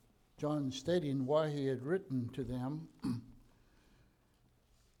John stating why he had written to them.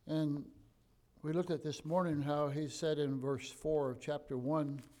 And we looked at this morning how he said in verse 4 of chapter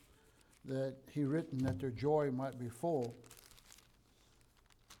 1 that he written that their joy might be full.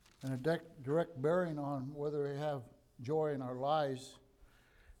 And a direct bearing on whether we have joy in our lives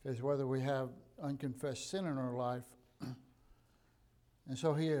is whether we have unconfessed sin in our life. And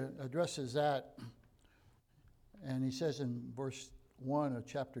so he addresses that. And he says in verse 1 of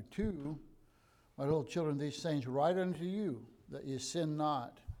chapter 2, "My little children, these things write unto you, that ye sin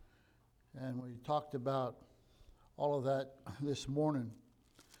not." And we talked about all of that this morning.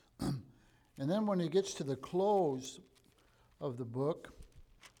 And then when he gets to the close of the book,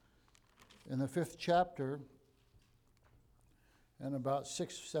 in the 5th chapter, and about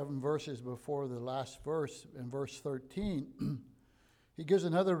 6-7 verses before the last verse, in verse 13, he gives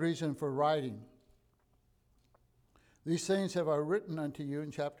another reason for writing. "These things have I written unto you," in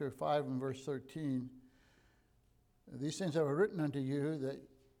chapter 5 and verse 13, "These things have I written unto you that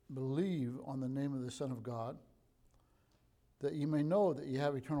believe on the name of the Son of God, that ye may know that ye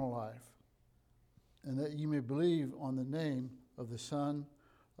have eternal life, and that ye may believe on the name of the Son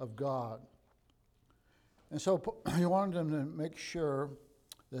of God." And so he wanted them to make sure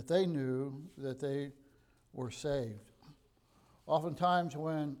that they knew that they were saved. Oftentimes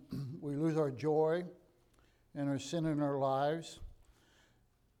when we lose our joy and our sin in our lives,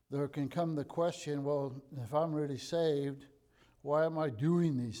 there can come the question, well, if I'm really saved, why am I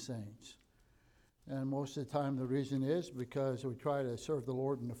doing these things? And most of the time the reason is because we try to serve the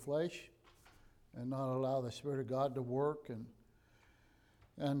Lord in the flesh and not allow the Spirit of God to work.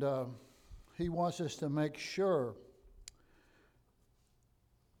 And he wants us to make sure,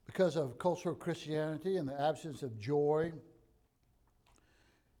 because of cultural Christianity and the absence of joy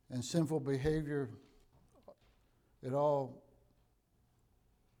and sinful behavior, it all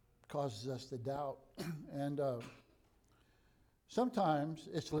causes us to doubt. And sometimes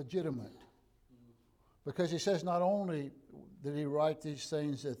it's legitimate, because he says not only did he write these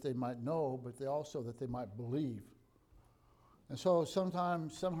things that they might know, but also that they might believe. And so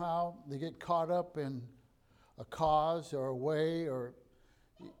sometimes, somehow, they get caught up in a cause or a way or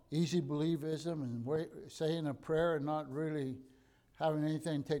easy believism and saying a prayer and not really having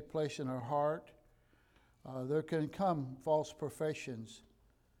anything take place in our heart. There can come false professions.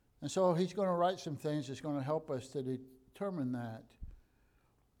 And so he's going to write some things that's going to help us to determine that.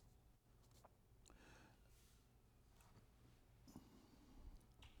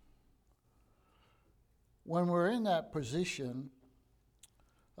 When we're in that position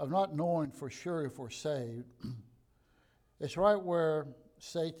of not knowing for sure if we're saved, it's right where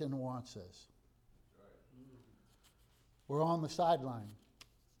Satan wants us. We're on the sideline,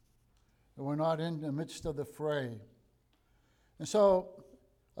 and we're not in the midst of the fray. And so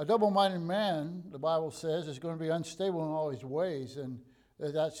a double-minded man, the Bible says, is going to be unstable in all his ways, and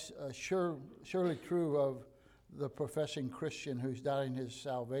that's surely true of the professing Christian who's doubting his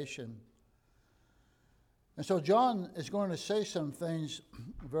salvation. And so John is going to say some things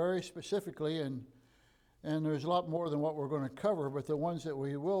very specifically, and there's a lot more than what we're going to cover, but the ones that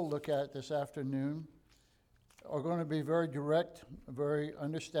we will look at this afternoon are going to be very direct, very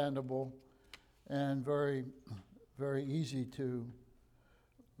understandable, and very, very easy to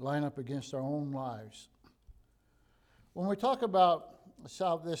line up against our own lives. When we talk about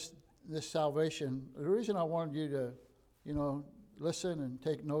this salvation, the reason I wanted you to, listen and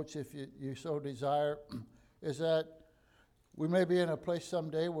take notes if you so desire, is that we may be in a place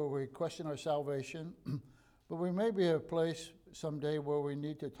someday where we question our salvation, but we may be in a place someday where we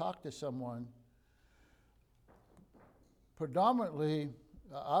need to talk to someone. Predominantly,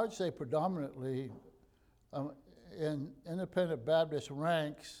 I would say in independent Baptist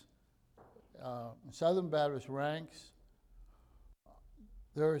ranks, Southern Baptist ranks,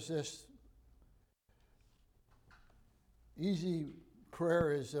 there's this easy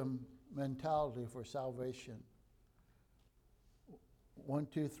prayerism mentality for salvation. 1,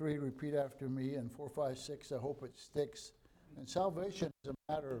 2, 3, repeat after me, and 4, 5, 6, I hope it sticks. And salvation is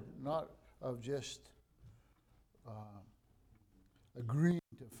a matter not of just agreeing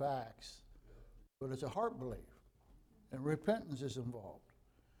to facts, but it's a heart belief, and repentance is involved.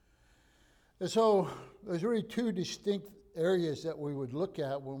 And so there's really two distinct areas that we would look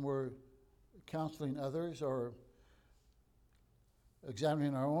at when we're counseling others or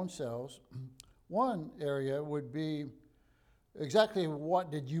examining our own selves. One area would be exactly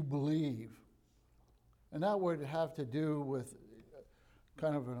what did you believe? And that would have to do with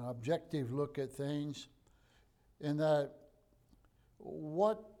kind of an objective look at things, in that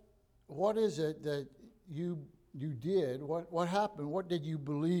what is it that you you did. What happened? What did you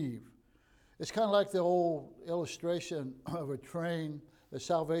believe? It's kind of like the old illustration of a train. The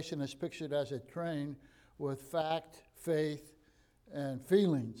salvation is pictured as a train with fact, faith, and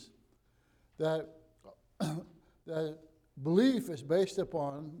feelings. That belief is based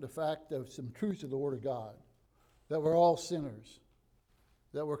upon the fact of some truths of the Word of God, that we're all sinners,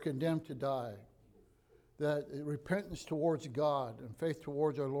 that we're condemned to die, that repentance towards God and faith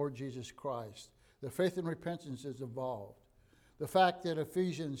towards our Lord Jesus Christ, the faith and repentance is involved. The fact that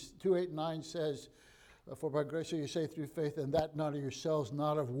Ephesians 2:8-9 says, for by grace are you saved through faith, and that not of yourselves,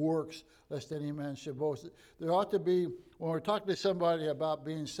 not of works, lest any man should boast. There ought to be, when we're talking to somebody about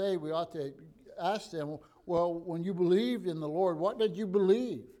being saved, we ought to ask them, well, when you believed in the Lord, what did you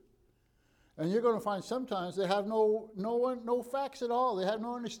believe? And you're going to find sometimes they have no facts at all. They have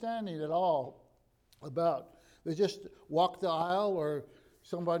no understanding at all about. They just walked the aisle or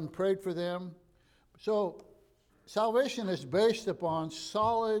somebody prayed for them. So salvation is based upon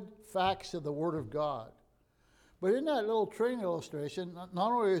solid facts of the Word of God. But in that little train illustration,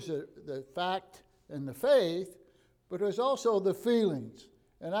 not only is it the fact and the faith, but there's also the feelings.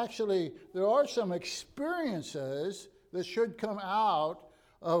 And actually, there are some experiences that should come out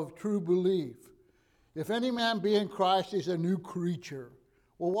of true belief. If any man be in Christ, he's a new creature.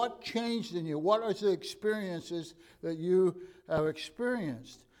 Well, what changed in you? What are the experiences that you have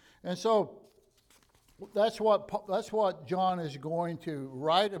experienced? And so that's what John is going to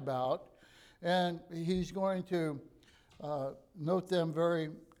write about, and he's going to note them very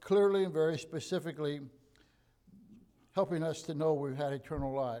clearly and very specifically, helping us to know we've had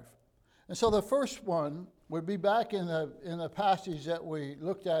eternal life. And so the first one would be back in the passage that we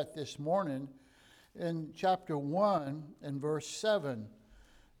looked at this morning in chapter 1 and verse 7.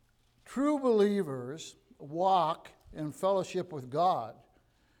 True believers walk in fellowship with God.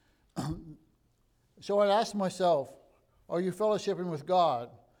 So I asked myself, are you fellowshipping with God?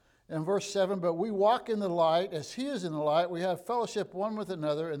 In verse 7, but we walk in the light as he is in the light. We have fellowship one with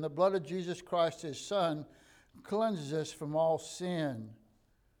another, and the blood of Jesus Christ, his Son, cleanses us from all sin.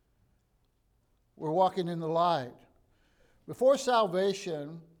 We're walking in the light. Before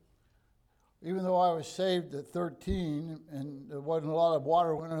salvation, even though I was saved at 13 and there wasn't a lot of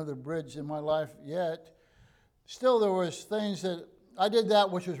water went under the bridge in my life yet, still there was things that I did that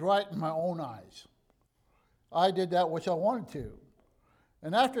which was right in my own eyes. I did that which I wanted to.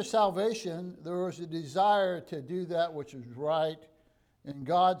 And after salvation, there was a desire to do that which was right in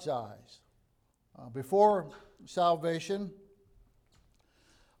God's eyes. Before salvation,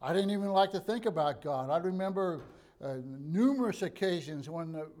 I didn't even like to think about God. I remember numerous occasions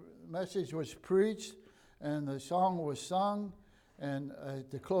when the message was preached and the song was sung and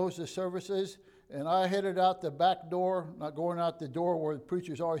to close the services, and I headed out the back door, not going out the door where the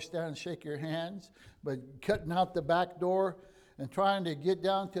preachers always stand and shake your hands, but cutting out the back door and trying to get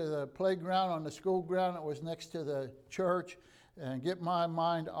down to the playground on the school ground that was next to the church and get my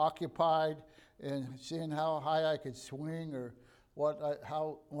mind occupied and seeing how high I could swing or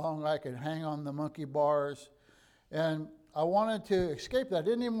how long I could hang on the monkey bars. And I wanted to escape that. I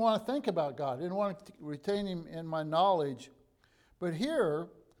didn't even want to think about God. I didn't want to retain him in my knowledge. But here,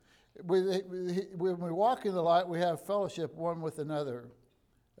 when we walk in the light, we have fellowship one with another,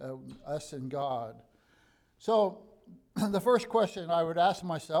 us and God. So the first question I would ask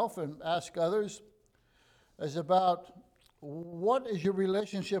myself and ask others is about, what is your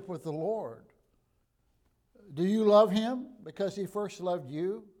relationship with the Lord? Do you love him because he first loved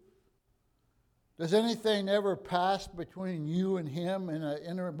you? Does anything ever pass between you and him in an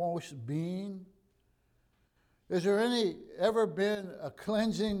innermost being? Is there ever been a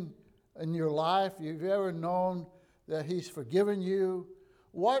cleansing in your life? You've ever known that he's forgiven you?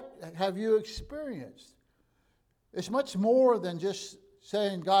 What have you experienced? It's much more than just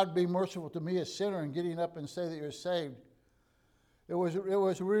saying, God, be merciful to me, a sinner, and getting up and say that you're saved. It was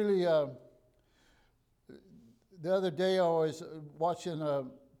really... the other day I was watching a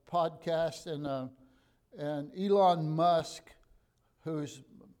podcast and Elon Musk, who's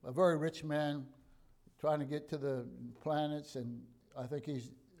a very rich man trying to get to the planets, and I think he's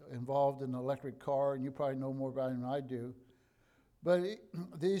involved in an electric car, and you probably know more about him than I do. But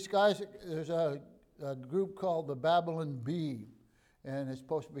these guys, there's a group called the Babylon Bee, and it's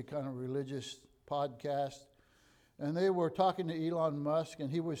supposed to be kind of a religious podcast. And they were talking to Elon Musk,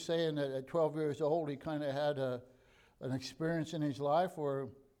 and he was saying that at 12 years old, he kind of had an experience in his life where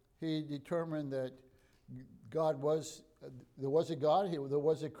he determined that there was a God, there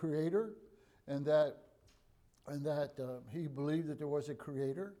was a creator, and that he believed that there was a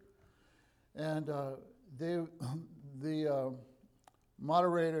creator. And the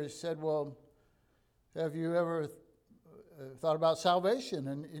moderator said, well, have you ever thought about salvation?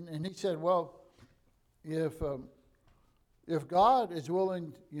 And he said, well, if God is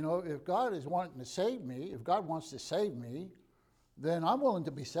willing, if God is wanting to save me, if God wants to save me, then I'm willing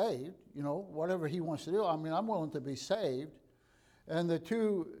to be saved. Whatever he wants to do, I'm willing to be saved. And the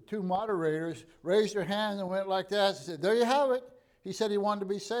two moderators raised their hands and went like that and said, there you have it. He said he wanted to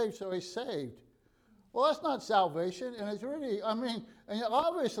be saved, so he's saved. Well, that's not salvation, and it's really, and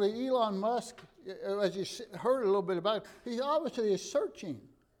obviously Elon Musk, as you heard a little bit about, he obviously is searching.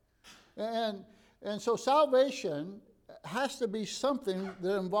 And so salvation has to be something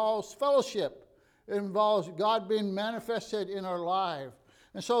that involves fellowship. It involves God being manifested in our life.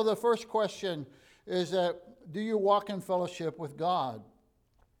 And so the first question is that, do you walk in fellowship with God?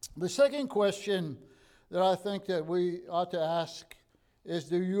 The second question that I think that we ought to ask is,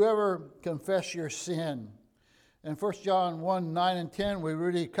 do you ever confess your sin? In 1 John 1, 9 and 10, we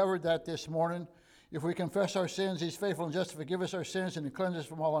really covered that this morning. If we confess our sins, he's faithful and just to forgive us our sins and to cleanse us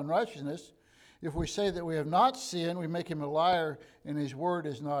from all unrighteousness. If we say that we have not sinned, we make him a liar, and his word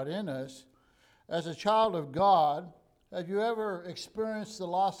is not in us. As a child of God, have you ever experienced the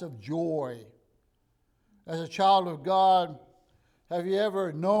loss of joy? As a child of God, have you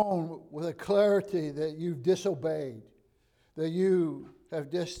ever known with a clarity that you've disobeyed, that you have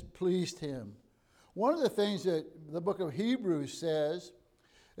displeased him? One of the things that the book of Hebrews says,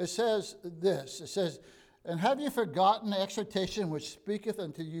 it says this, it says, and have you forgotten the exhortation which speaketh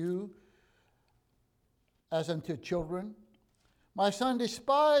unto you as unto children? My son,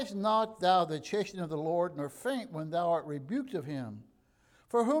 despise not thou the chastening of the Lord, nor faint when thou art rebuked of him.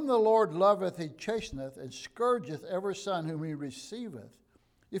 For whom the Lord loveth, he chasteneth, and scourgeth every son whom he receiveth.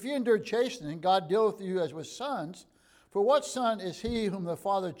 If ye endure chastening, God dealeth with you as with sons. For what son is he whom the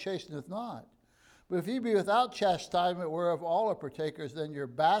Father chasteneth not? But if ye be without chastisement, whereof all are partakers, then you're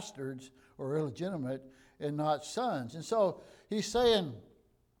bastards, or illegitimate, and not sons. And so he's saying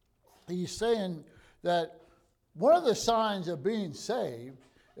that one of the signs of being saved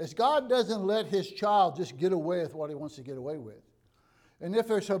is God doesn't let his child just get away with what he wants to get away with. And if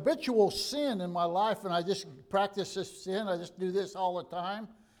there's habitual sin in my life and I just practice this sin, I just do this all the time,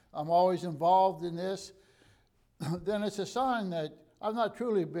 I'm always involved in this, then it's a sign that I've not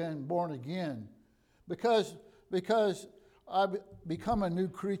truly been born again because I've become a new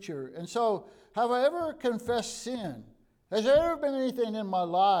creature. And so, have I ever confessed sin? Has there ever been anything in my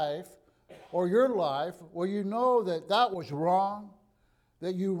life or your life where you know that that was wrong,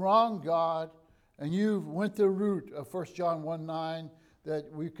 that you wronged God, and you went the route of 1 John 1, 9,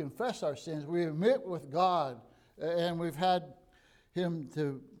 that we confess our sins, we admit with God, and we've had him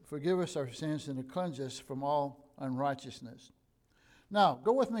to forgive us our sins and to cleanse us from all unrighteousness. Now,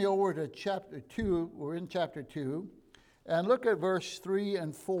 go with me over to chapter 2. We're in chapter 2. And look at verse 3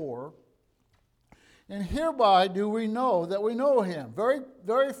 and 4. And hereby do we know that we know him. Very,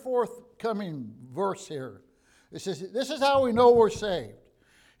 very forthcoming verse here. It says, this is how we know we're saved.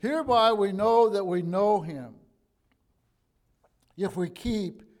 Hereby we know that we know him, if we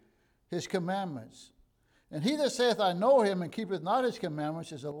keep his commandments. And he that saith, I know him, and keepeth not his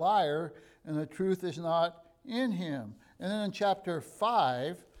commandments, is a liar, and the truth is not in him. And then in chapter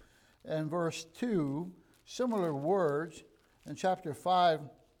 5 and verse 2, similar words, in chapter 5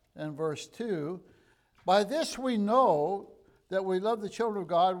 and verse 2, by this we know that we love the children of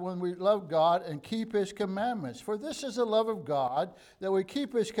God when we love God and keep his commandments. For this is the love of God, that we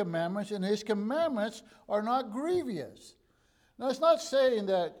keep his commandments, and his commandments are not grievous. Now, it's not saying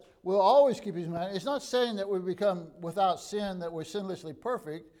that we'll always keep his commandments. It's not saying that we become without sin, that we're sinlessly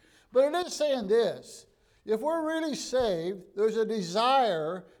perfect. But it is saying this. If we're really saved, there's a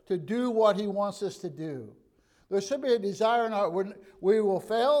desire to do what he wants us to do. There should be a desire in our, we will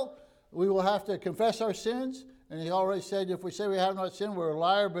fail, we will have to confess our sins, and he already said if we say we have not sinned, we're a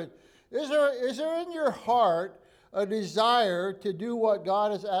liar. But is there in your heart a desire to do what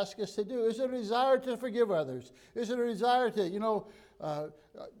God has asked us to do? Is there a desire to forgive others? Is there a desire to,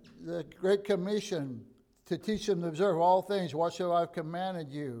 the Great Commission, to teach them to observe all things whatsoever I've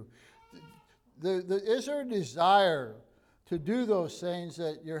commanded you? Is there a desire to do those things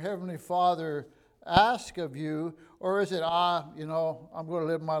that your Heavenly Father asks of you? Or is it, I'm going to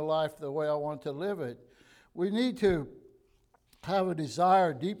live my life the way I want to live it? We need to have a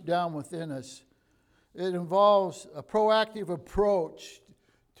desire deep down within us. It involves a proactive approach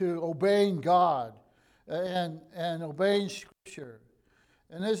to obeying God and obeying Scripture.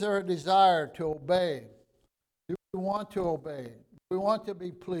 And is there a desire to obey? Do we want to obey? Do we want to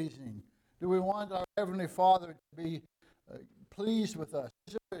be pleasing? Do we want our Heavenly Father to be pleased with us?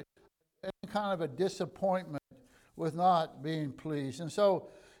 Is there any kind of a disappointment with not being pleased? And so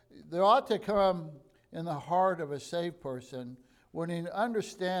there ought to come in the heart of a saved person when he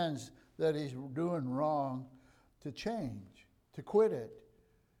understands that he's doing wrong to change, to quit it.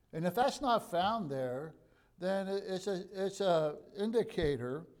 And if that's not found there, then it's a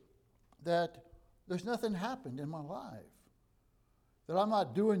indicator that there's nothing happened in my life. That I'm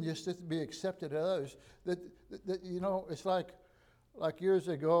not doing just to be accepted as others. That it's like years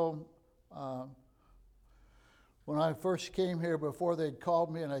ago, when I first came here, before they'd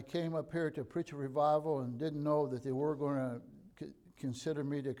called me and I came up here to preach a revival and didn't know that they were going to consider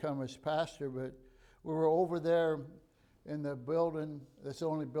me to come as pastor, but we were over there in the building. That's the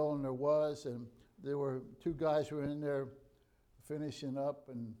only building there was, and there were two guys who were in there finishing up,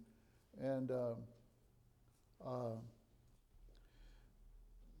 and the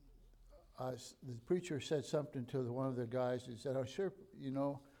preacher said something to one of the guys. He said, I sure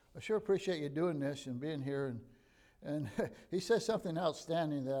appreciate you doing this and being here. And he said something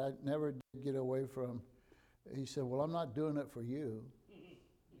outstanding that I never did get away from. He said, well, I'm not doing it for you.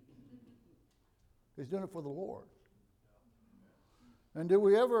 He's doing it for the Lord. And do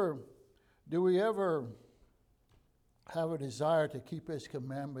we ever have a desire to keep his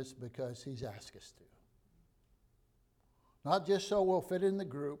commandments because he's asked us to? Not just so we'll fit in the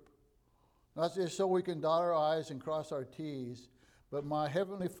group, not just so we can dot our I's and cross our T's, but my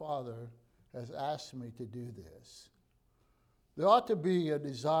Heavenly Father has asked me to do this. There ought to be a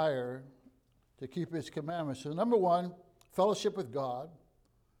desire to keep his commandments. So number one, fellowship with God,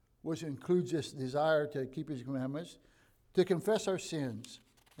 which includes this desire to keep his commandments, to confess our sins,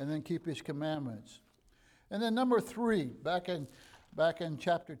 and then keep his commandments. And then number three, back in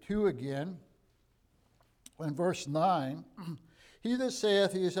chapter 2 again, in verse 9, he that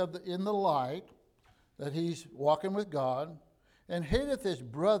saith he is in the light, that he's walking with God, and hateth his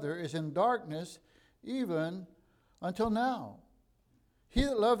brother is in darkness even until now. He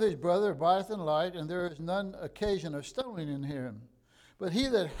that loveth his brother abideth in light, and there is none occasion of stumbling in him. But he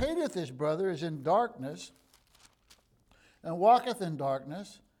that hateth his brother is in darkness, and walketh in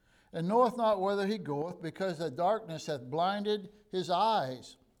darkness, and knoweth not whither he goeth, because the darkness hath blinded his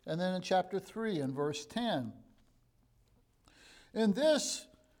eyes. And then in chapter 3 and verse 10. In this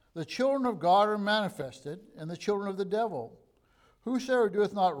the children of God are manifested, and the children of the devil. Whosoever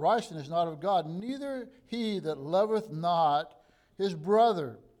doeth not righteousness is not of God, neither he that loveth not his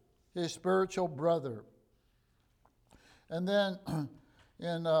brother, his spiritual brother. And then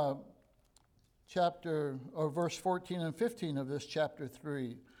in verse 14 and 15 of this chapter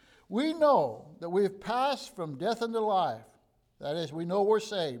 3, we know that we have passed from death unto life. That is, we know we're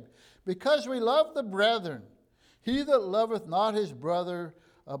saved, because we love the brethren. He that loveth not his brother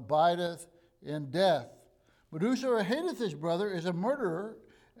abideth in death. But whosoever hateth his brother is a murderer,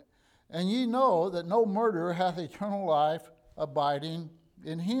 and ye know that no murderer hath eternal life abiding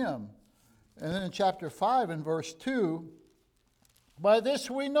in him. And then in chapter 5 and verse 2, by this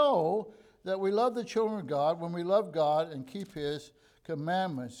we know that we love the children of God, when we love God and keep his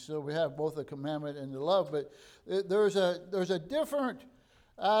commandments. So we have both the commandment and the love, but there's a different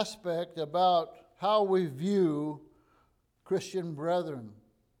aspect about how we view Christian brethren.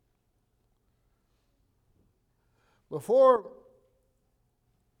 Before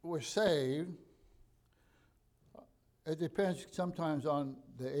we're saved, it depends sometimes on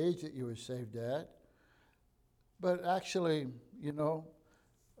the age that you were saved at, but actually,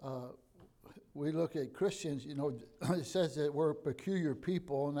 we look at Christians, it says that we're a peculiar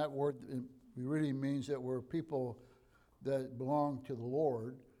people, and that word really means that we're people that belong to the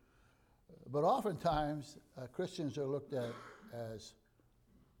Lord. But oftentimes, Christians are looked at as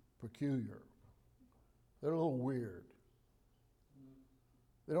peculiar. They're a little weird.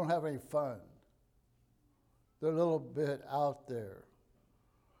 They don't have any fun. They're a little bit out there.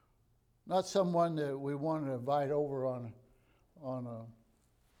 Not someone that we want to invite over on a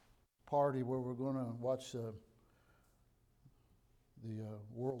party where we're going to watch the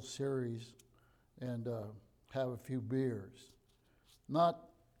World Series and have a few beers. Not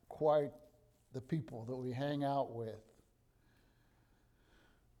quite the people that we hang out with.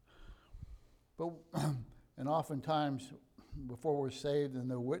 But and oftentimes, before we're saved and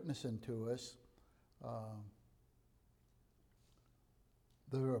they're witnessing to us,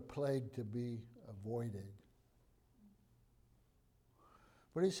 they're a plague to be avoided.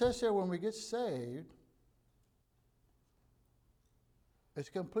 But he says here, when we get saved, it's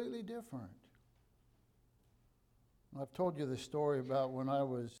completely different. I've told you the story about when I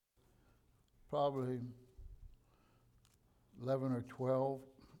was probably 11 or 12,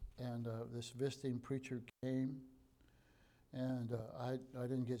 and this visiting preacher came, and I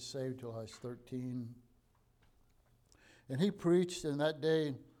didn't get saved till I was 13. And he preached, and that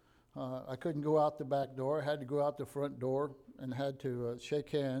day I couldn't go out the back door. I had to go out the front door and had to shake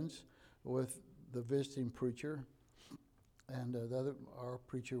hands with the visiting preacher. And our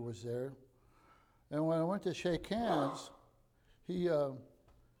preacher was there. And when I went to shake hands, he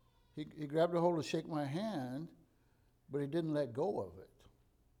grabbed a hold to shake my hand, but he didn't let go of it.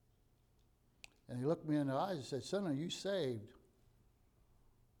 And he looked me in the eyes and said, "Son, are you saved?"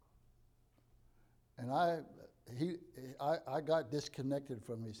 And I got disconnected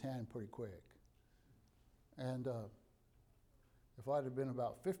from his hand pretty quick. And if I'd have been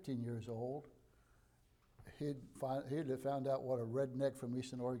about 15 years old, he'd have found out what a redneck from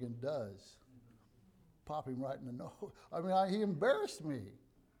Eastern Oregon does. Pop him right in the nose. I mean, he embarrassed me.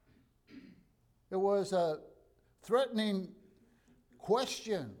 It was a threatening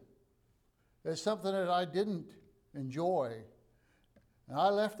question. It's something that I didn't enjoy. And I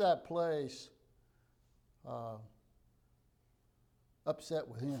left that place upset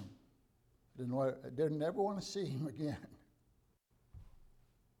with him. Didn't ever want to see him again.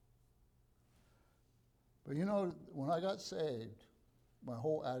 But you know, when I got saved, my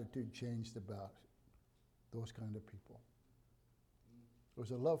whole attitude changed about those kind of people. There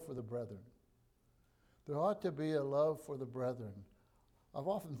was a love for the brethren. There ought to be a love for the brethren. I've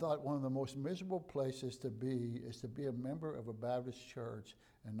often thought one of the most miserable places to be is to be a member of a Baptist church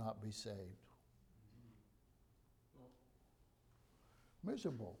and not be saved.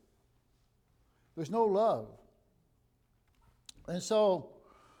 Miserable. There's no love. And so,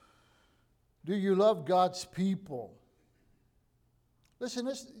 do you love God's people?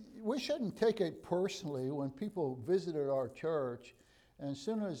 Listen, we shouldn't take it personally when people visited our church, and as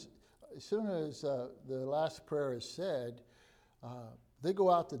soon as the last prayer is said, they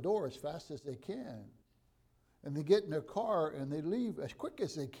go out the door as fast as they can. And they get in their car and they leave as quick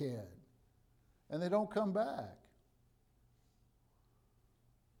as they can. And they don't come back.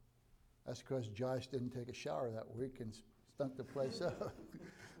 That's because Josh didn't take a shower that week and stunk the place up.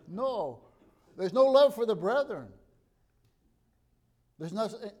 No, there's no love for the brethren.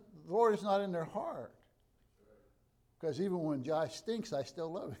 The Lord is not in their heart. Because even when Josh stinks, I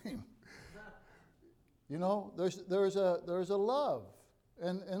still love him. You know, there's a love.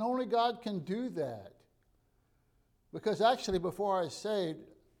 And only God can do that. Because actually, before I was saved,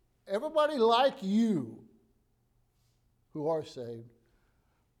 everybody like you who are saved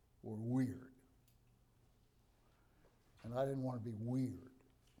were weird. And I didn't want to be weird.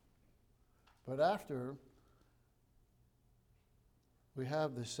 But after, we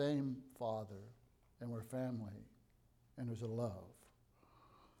have the same Father, and we're family, and there's a love.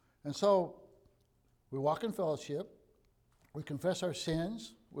 And so, we walk in fellowship, we confess our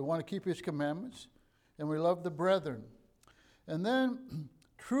sins, we want to keep His commandments, and we love the brethren. And then,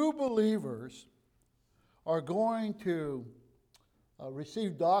 true believers are going to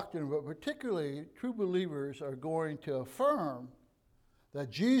receive doctrine, but particularly true believers are going to affirm that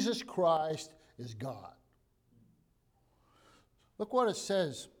Jesus Christ is God. Look what it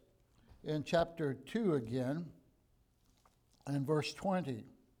says in chapter 2 again, and verse 20.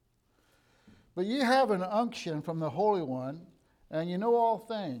 But ye have an unction from the Holy One, and you know all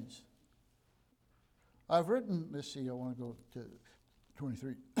things. I've written, let's see, I want to go to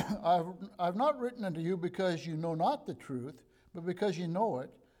 23. I've not written unto you because you know not the truth, but because you know it,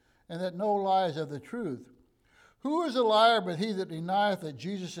 and that no lie is of the truth. Who is a liar but he that denieth that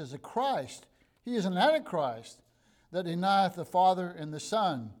Jesus is the Christ? He is an antichrist that denieth the Father and the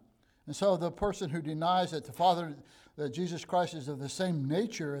Son. And so the person who denies that the Father, that Jesus Christ is of the same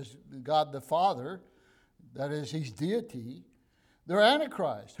nature as God the Father, that is, He's deity, they're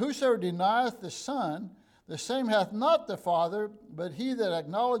antichrist. Whosoever denieth the Son, the same hath not the Father, but he that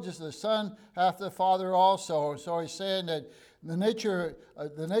acknowledges the Son hath the Father also. So he's saying that the nature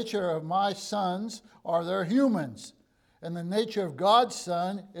of my sons are they're humans. And the nature of God's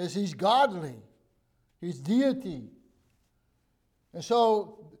Son is He's godly. He's deity. And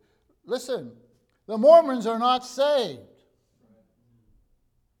so, listen, the Mormons are not saved.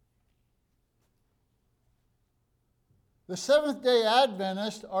 The Seventh-day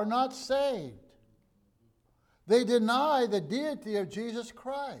Adventists are not saved. They deny the deity of Jesus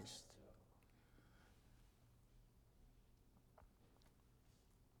Christ.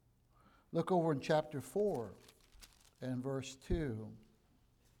 Look over in chapter 4 and verse 2.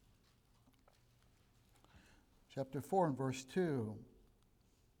 Chapter 4 and verse 2.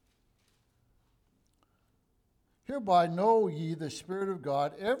 Hereby know ye the Spirit of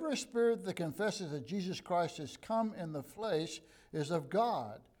God. Every spirit that confesses that Jesus Christ is come in the flesh is of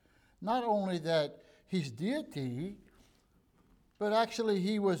God. Not only that He's deity, but actually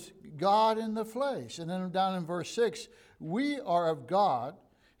He was God in the flesh. And then down in verse 6, we are of God.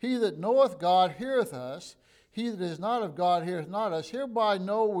 He that knoweth God heareth us. He that is not of God heareth not us. Hereby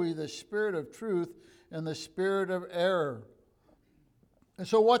know we the spirit of truth and the spirit of error. And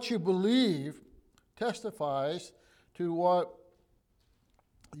so what you believe testifies to what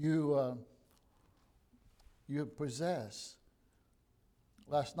you possess.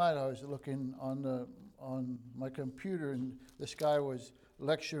 Last night I was looking on my computer, and this guy was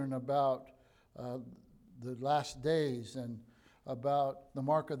lecturing about the last days and about the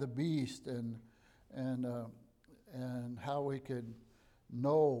mark of the beast and how we could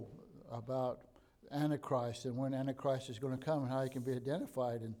know about Antichrist and when Antichrist is going to come and how he can be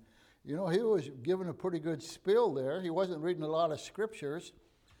identified. And he was giving a pretty good spiel there. He wasn't reading a lot of scriptures.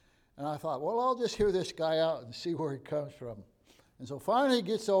 And I thought, well, I'll just hear this guy out and see where he comes from. And so finally he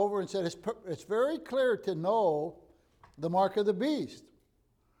gets over and said, it's very clear to know the mark of the beast.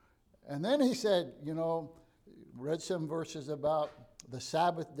 And then he said, read some verses about the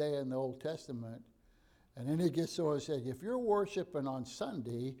Sabbath day in the Old Testament. And then he gets over and said, if you're worshiping on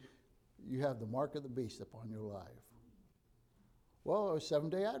Sunday, you have the mark of the beast upon your life. Well, it was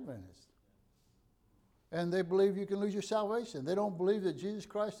Seventh-day Adventists. And they believe you can lose your salvation. They don't believe that Jesus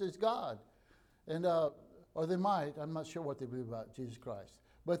Christ is God. And or they might. I'm not sure what they believe about Jesus Christ.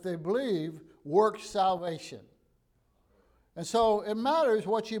 But they believe works salvation. And so it matters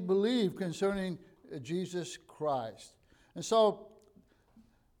what you believe concerning Jesus Christ. And so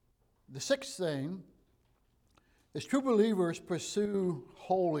the sixth thing is true believers pursue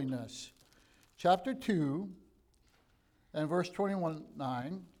holiness. Chapter 2 and verse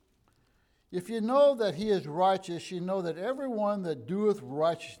 21:9. If you know that he is righteous, you know that everyone that doeth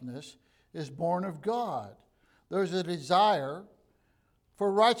righteousness is born of God. There's a desire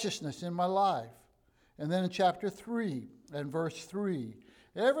for righteousness in my life. And then in chapter 3 and verse 3,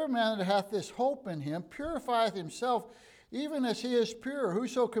 every man that hath this hope in him purifieth himself, even as he is pure.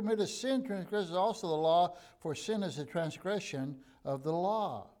 Whoso committeth sin transgresses also the law, for sin is the transgression of the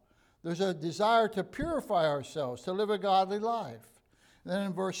law. There's a desire to purify ourselves, to live a godly life. And then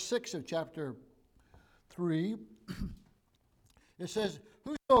in verse 6 of chapter 3, it says,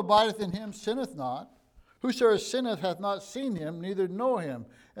 whoso abideth in him sinneth not. Whoso sinneth hath not seen him, neither know him.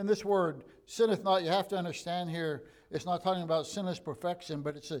 And this word, sinneth not, you have to understand here, it's not talking about sinless perfection,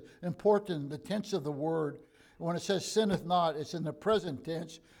 but it's important, the tense of the word. When it says sinneth not, it's in the present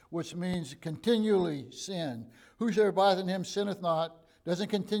tense, which means continually sin. Whoso abideth in him sinneth not, doesn't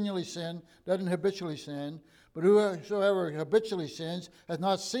continually sin, doesn't habitually sin, but whosoever habitually sins hath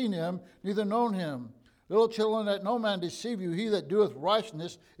not seen him, neither known him. Little children, let no man deceive you. He that doeth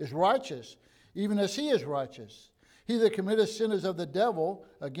righteousness is righteous, even as he is righteous. He that committeth sin is of the devil,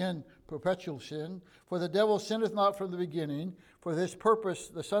 again, perpetual sin. For the devil sinneth not from the beginning. For this purpose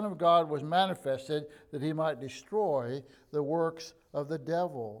the Son of God was manifested, that he might destroy the works of the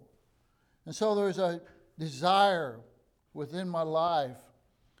devil. And so there's a desire within my life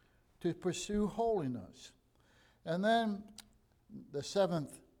to pursue holiness. And then the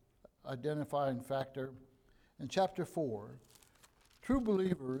seventh identifying factor in chapter 4, true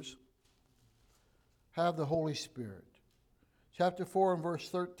believers have the Holy Spirit. Chapter 4 and verse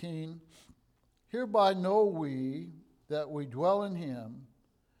 13, hereby know we that we dwell in him,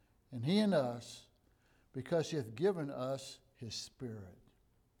 and he in us, because he hath given us his Spirit.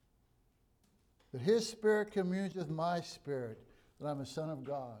 That his Spirit communes with my spirit, that I'm a son of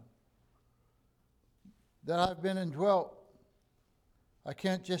God. That I've been indwelt. I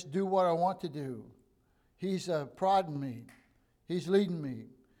can't just do what I want to do. He's prodding me. He's leading me.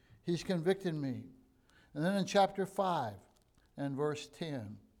 He's convicting me. And then in chapter 5 and verse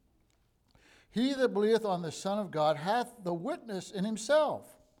 10, he that believeth on the Son of God hath the witness in himself.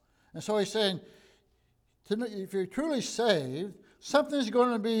 And so he's saying, if you're truly saved, something's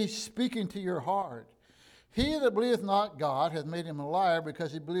going to be speaking to your heart. He that believeth not God hath made him a liar,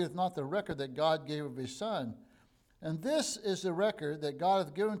 because he believeth not the record that God gave of his Son. And this is the record, that God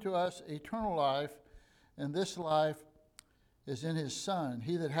hath given to us eternal life, and this life is in his Son.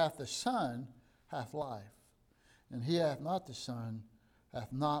 He that hath the Son hath life, and he hath not the Son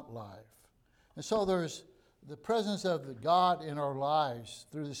hath not life. And so there's the presence of the God in our lives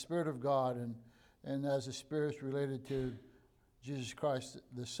through the Spirit of God, and as the Spirit's related to Jesus Christ,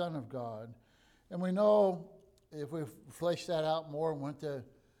 the Son of God. And we know, if we flesh that out more and went to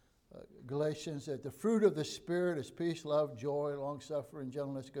Galatians, that the fruit of the Spirit is peace, love, joy, long-suffering,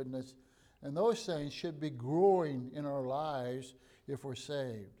 gentleness, goodness. And those things should be growing in our lives if we're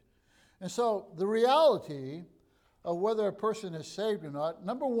saved. And so the reality of whether a person is saved or not,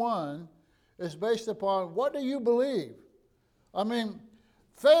 number one, is based upon what do you believe? I mean,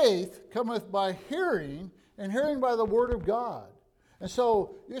 faith cometh by hearing, and hearing by the Word of God. And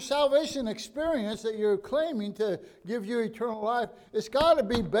so your salvation experience that you're claiming to give you eternal life, it's got to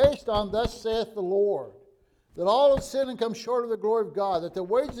be based on thus saith the Lord. That all have sinned and come short of the glory of God. That the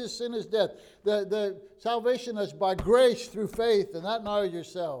wages of sin is death. That salvation is by grace through faith and not of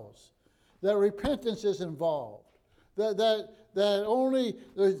yourselves. That repentance is involved. That only,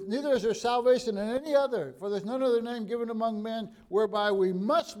 neither is there salvation in any other. For there's none other name given among men whereby we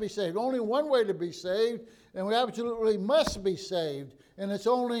must be saved. Only one way to be saved. And we absolutely must be saved. And it's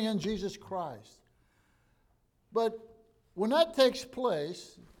only in Jesus Christ. But when that takes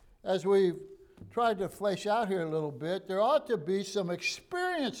place, as we've tried to flesh out here a little bit, there ought to be some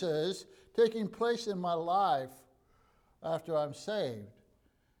experiences taking place in my life after I'm saved.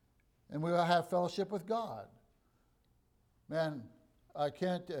 And we will have fellowship with God. Man, I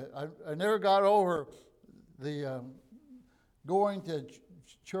never got over the going to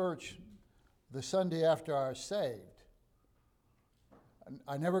church the Sunday after I was saved.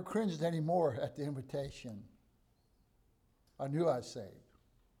 I never cringed anymore at the invitation. I knew I was saved.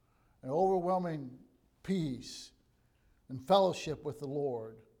 An overwhelming peace and fellowship with the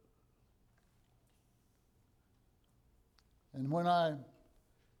Lord. And when I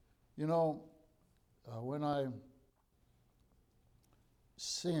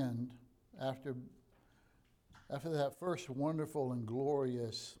sinned after that first wonderful and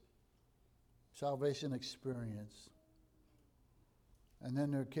glorious salvation experience, and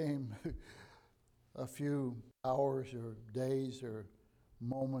then there came a few hours or days or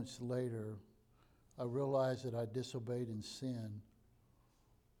moments later, I realized that I disobeyed in sin.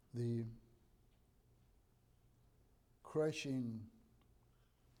 The crushing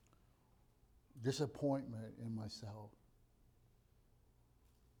disappointment in myself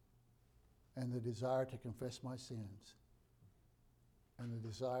and the desire to confess my sins and the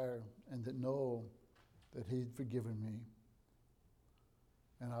desire and to know that He'd forgiven me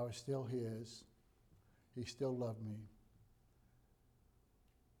and I was still His. He still loved me.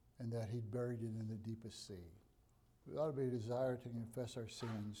 And that He'd buried it in the deepest sea. There ought to be a desire to confess our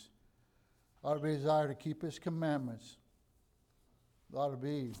sins. There ought to be a desire to keep His commandments. There ought to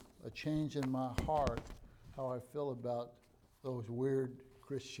be a change in my heart, how I feel about those weird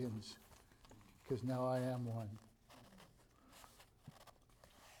Christians, because now I am one.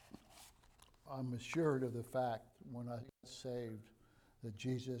 I'm assured of the fact when I got saved that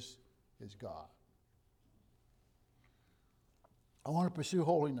Jesus is God. I want to pursue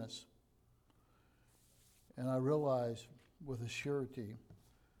holiness. And I realize with a surety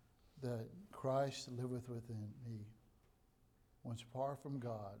that Christ liveth within me. Once far from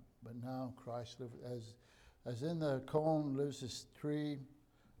God, but now Christ liveth, as in the cone lives this tree,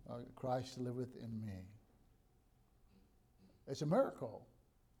 Christ liveth in me. It's a miracle.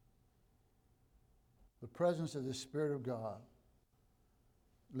 The presence of the Spirit of God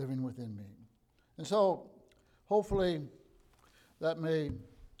living within me. And so, hopefully, that may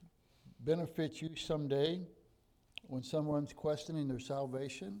benefit you someday when someone's questioning their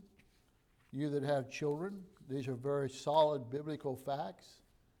salvation. You that have children, these are very solid biblical facts.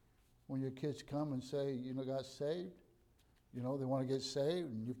 When your kids come and say, got saved, they want to get saved,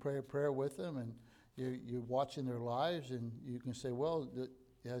 and you pray a prayer with them, and you're watching their lives, and you can say, well,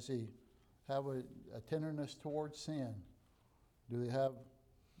 does he have a tenderness towards sin? Do they have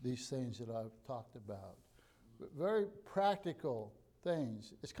these things that I've talked about? Very practical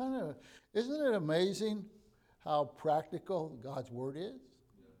things. It's isn't it amazing how practical God's Word is?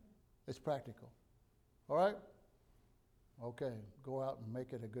 Yeah. It's practical. All right? Okay, go out and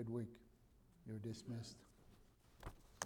make it a good week. You're dismissed.